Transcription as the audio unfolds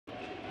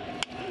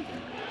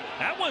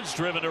one's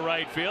driven to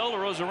right field.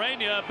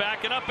 Rosarena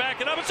backing up.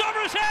 It's over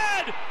his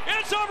head!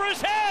 It's over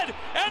his head!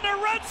 And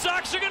the Red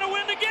Sox are going to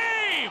win the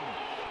game!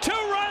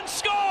 2-run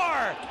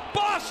score!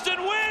 Boston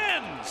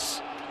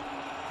wins!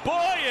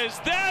 Boy, is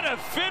that a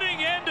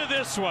fitting end to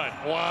this one.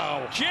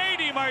 Wow.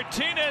 J.D.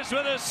 Martinez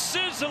with a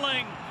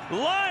sizzling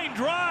line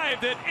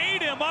drive that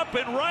ate him up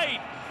and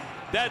right.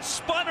 That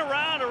spun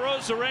around to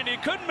Rosarena. He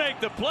couldn't make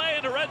the play,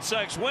 and the Red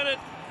Sox win it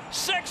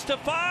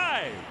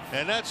 6-5.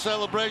 And that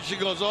celebration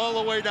goes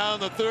all the way down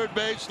the third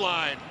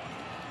baseline.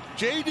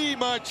 J.D.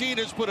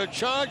 Martinez put a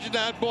charge in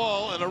that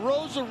ball, and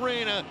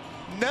Rosarena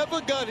never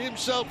got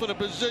himself in a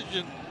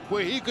position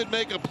where he could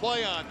make a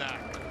play on that.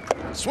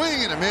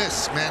 Swing and a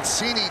miss.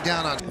 Mancini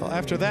down on. Well,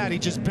 after that, he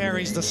just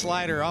buries the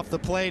slider off the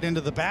plate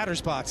into the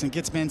batter's box and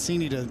gets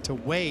Mancini to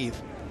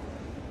wave.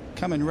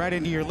 Coming right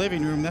into your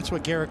living room. That's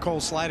what Garrett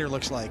Cole's slider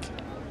looks like.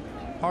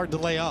 Hard to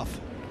lay off.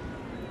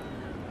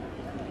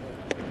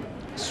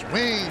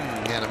 Swing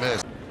and a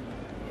miss.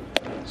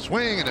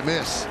 Swing and a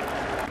miss.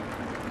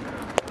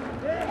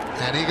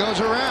 And he goes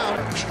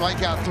around.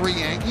 Strike out 3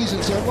 Yankees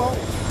and said, well,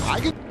 I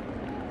can.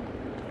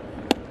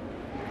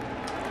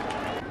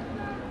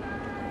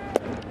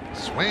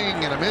 Swing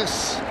and a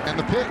miss. And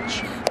the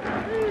pitch.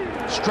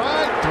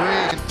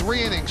 Strike 3 in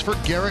 3 innings for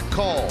Garrett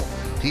Cole.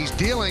 He's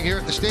dealing here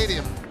at the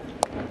stadium.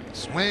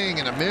 Swing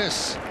and a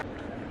miss.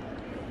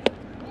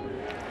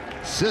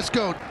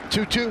 Cisco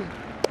 2-2.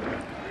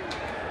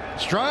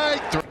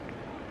 Strike 3.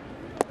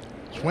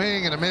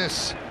 Swing and a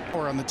miss.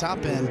 Or on the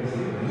top end,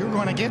 you're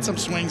going to get some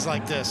swings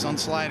like this on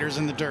sliders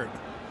in the dirt.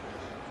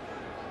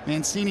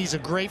 Mancini's a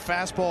great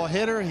fastball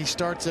hitter. He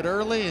starts it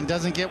early and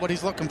doesn't get what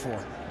he's looking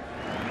for.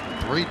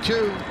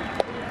 3-2.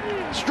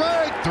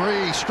 Strike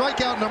 3.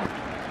 Strikeout number.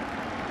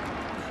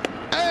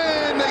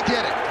 And they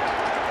get it.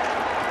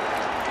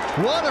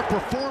 What a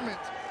performance.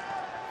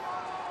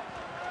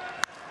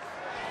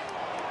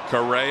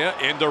 Correa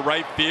into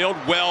right field,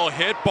 well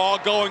hit, ball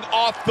going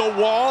off the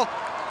wall.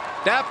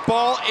 That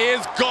ball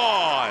is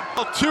gone.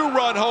 A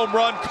 2-run home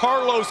run,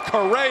 Carlos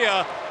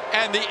Correa,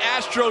 and the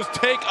Astros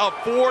take a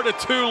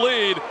 4-2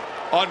 lead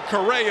on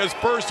Correa's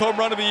first home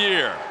run of the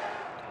year.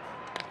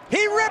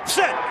 He rips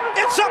it.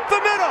 It's up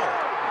the middle.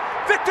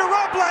 Victor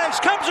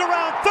Robles comes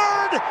around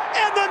third,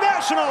 and the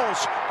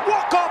Nationals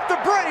walk off the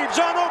Braves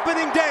on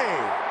opening day.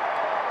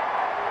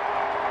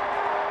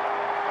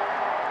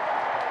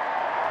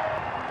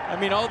 I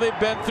mean, all they've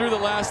been through the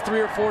last 3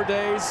 or 4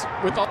 days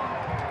with all.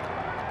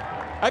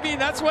 I mean,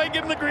 that's why I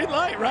give him the green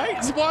light, right?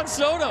 It's Juan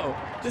Soto.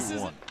 This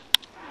is.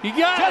 You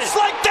got Just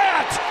like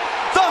that,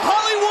 the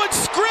Hollywood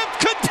script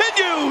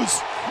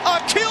continues.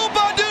 Akil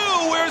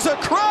Baddoo wears a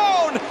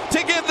crown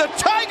to give the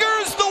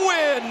Tigers the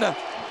win.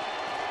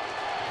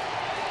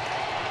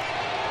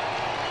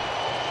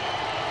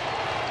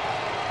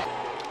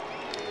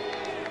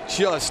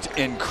 Just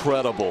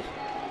incredible.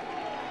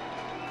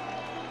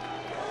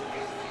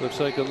 Looks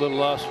like a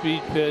little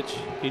off-speed pitch.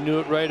 He knew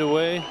it right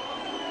away.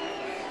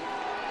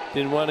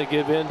 Didn't want to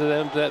give in to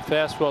that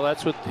fastball.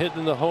 That's what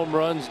hitting the home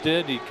runs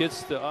did. He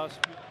gets the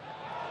off-speed.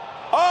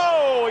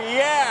 Oh,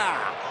 yeah.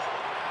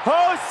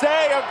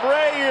 Jose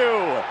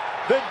Abreu.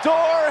 The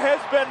door has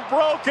been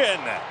broken.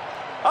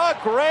 A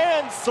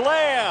grand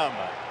slam.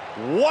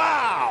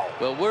 Wow.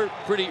 Well, we're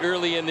pretty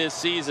early in this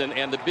season,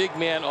 and the big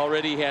man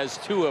already has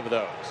 2 of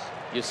those.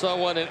 You saw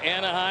one in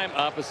Anaheim,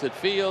 opposite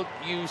field.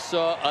 You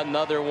saw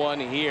another one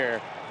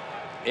here.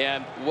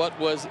 And what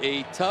was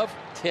a tough,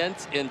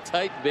 tense, and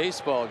tight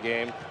baseball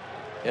game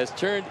has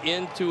turned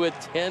into a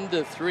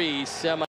 10-3 semi.